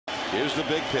Here's the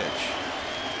big pitch.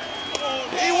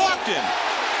 He walked him.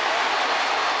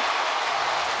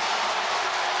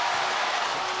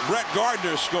 Brett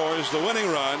Gardner scores the winning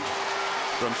run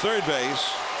from third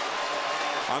base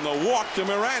on the walk to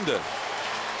Miranda.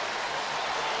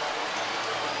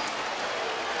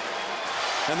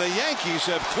 And the Yankees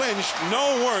have clinched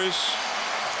no worse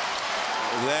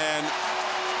than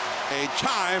a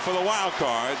tie for the wild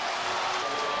card.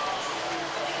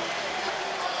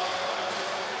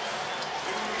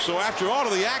 So after all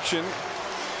of the action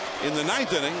in the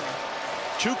ninth inning,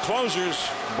 two closers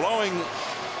blowing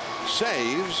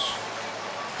saves,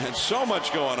 and so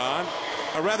much going on,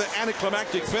 a rather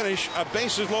anticlimactic finish, a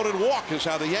bases loaded walk is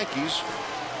how the Yankees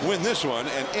win this one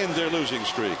and end their losing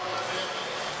streak.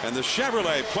 And the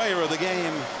Chevrolet player of the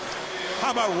game,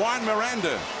 how about Juan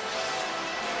Miranda?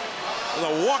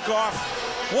 The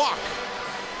walk-off walk.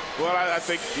 Well, I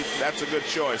think that's a good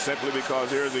choice, simply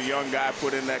because here's a young guy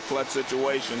put in that clutch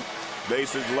situation,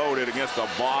 bases loaded against the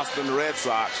Boston Red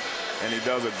Sox, and he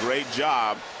does a great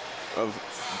job of,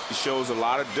 shows a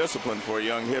lot of discipline for a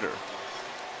young hitter.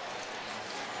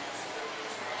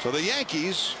 So the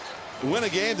Yankees win a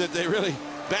game that they really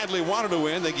badly wanted to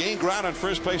win. They gained ground on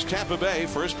first place Tampa Bay.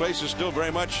 First place is still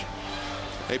very much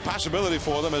a possibility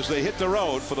for them as they hit the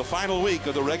road for the final week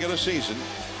of the regular season,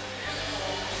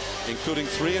 including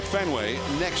 3 at Fenway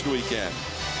next weekend.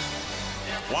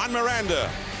 Juan Miranda,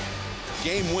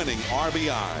 game-winning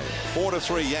RBI,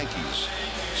 4-3 Yankees.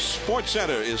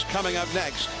 SportsCenter is coming up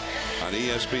next on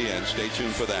ESPN. Stay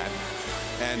tuned for that.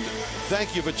 And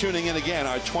thank you for tuning in again,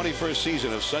 our 21st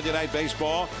season of Sunday Night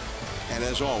Baseball. And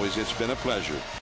as always, it's been a pleasure.